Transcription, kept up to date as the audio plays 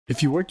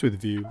If you worked with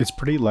Vue, it's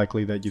pretty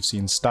likely that you've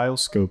seen style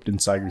scoped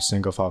inside your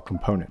single file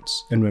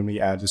components. And when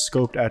we add the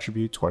scoped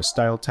attribute to our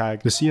style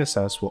tag, the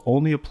CSS will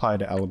only apply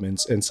to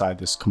elements inside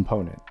this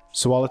component.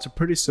 So while it's a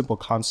pretty simple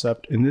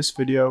concept, in this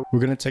video, we're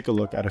going to take a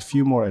look at a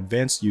few more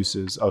advanced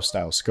uses of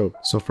style scope.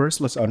 So first,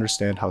 let's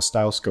understand how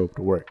style scoped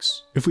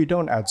works. If we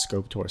don't add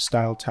scope to our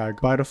style tag,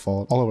 by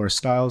default, all of our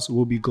styles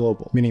will be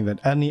global, meaning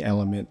that any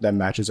element that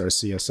matches our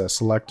CSS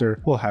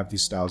selector will have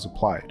these styles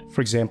applied.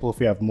 For example, if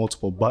we have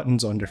multiple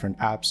buttons on different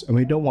apps and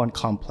we don't want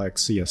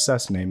complex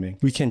CSS naming,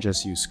 we can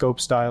just use scope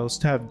styles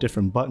to have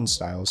different button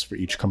styles for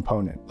each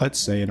component. Let's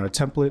say in our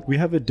template, we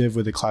have a div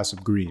with a class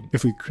of green.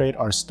 If we create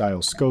our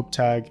style scope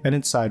tag and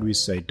inside we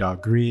say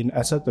 .green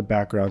and set the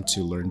background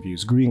to Learn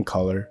Vue's green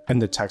color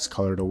and the text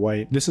color to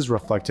white, this is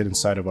reflected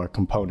inside of our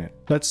component.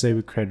 Let's say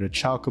we created a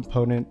child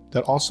component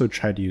that also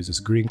tried to use this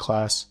green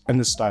class and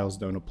the styles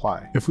don't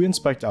apply. If we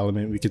inspect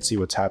element, we can see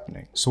what's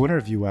happening. So when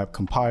our Vue app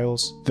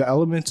compiles, the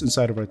elements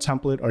inside of our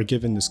template are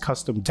given this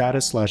custom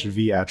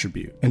data/v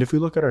attribute. And if we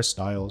look at our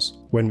styles,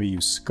 when we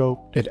use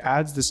scope, it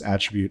adds this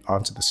attribute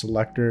onto the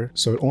selector,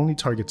 so it only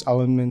targets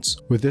elements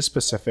with this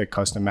specific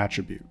custom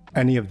attribute.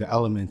 Any of the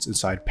elements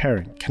inside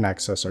parent can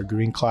access our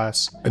green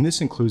class, and this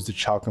includes the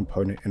child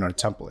component in our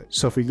template.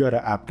 So if we go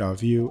to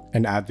app.vue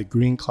and add the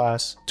green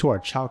class to our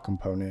child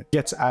component, it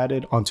gets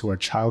added onto our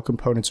child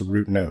component's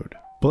root node.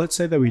 But let's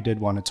say that we did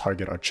want to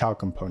target our child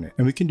component,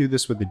 and we can do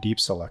this with the deep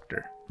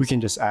selector. We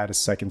can just add a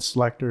second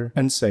selector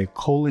and say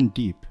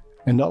 :deep,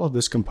 and all of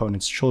this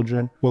component's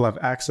children will have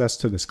access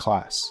to this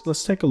class.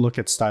 Let's take a look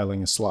at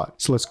styling a slot.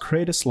 So let's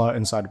create a slot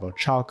inside of our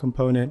child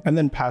component and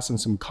then pass in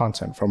some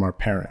content from our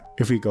parent.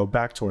 If we go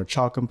back to our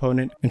child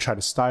component and try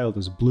to style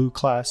this blue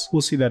class,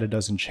 we'll see that it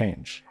doesn't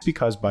change. It's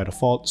because by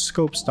default,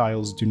 scope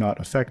styles do not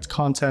affect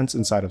contents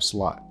inside of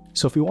slot.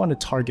 So if we want to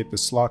target the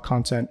slot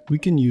content, we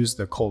can use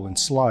the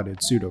 :slotted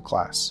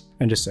pseudoclass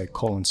and just say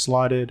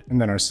 :slotted and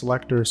then our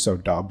selector, so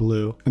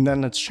 .blue, and then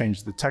let's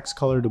change the text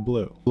color to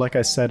blue. Like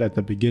I said at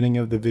the beginning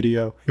of the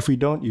video, if we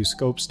don't use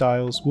scope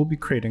styles, we'll be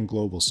creating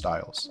global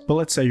styles. But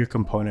let's say your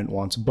component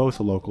wants both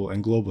local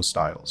and global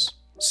styles.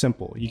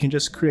 Simple, you can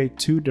just create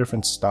two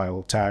different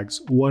style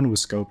tags, one with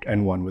scoped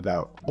and one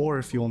without. Or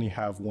if you only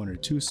have one or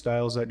two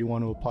styles that you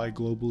want to apply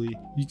globally,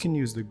 you can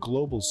use the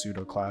global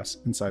pseudoclass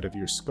inside of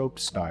your scoped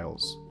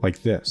styles,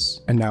 like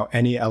this. And now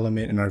any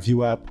element in our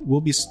Vue app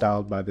will be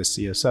styled by the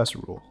CSS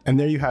rule. And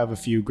there you have a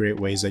few great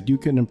ways that you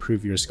can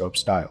improve your scope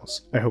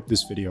styles. I hope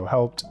this video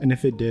helped, and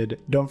if it did,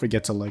 don't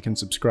forget to like and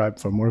subscribe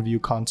for more Vue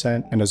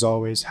content, and as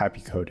always,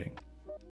 happy coding.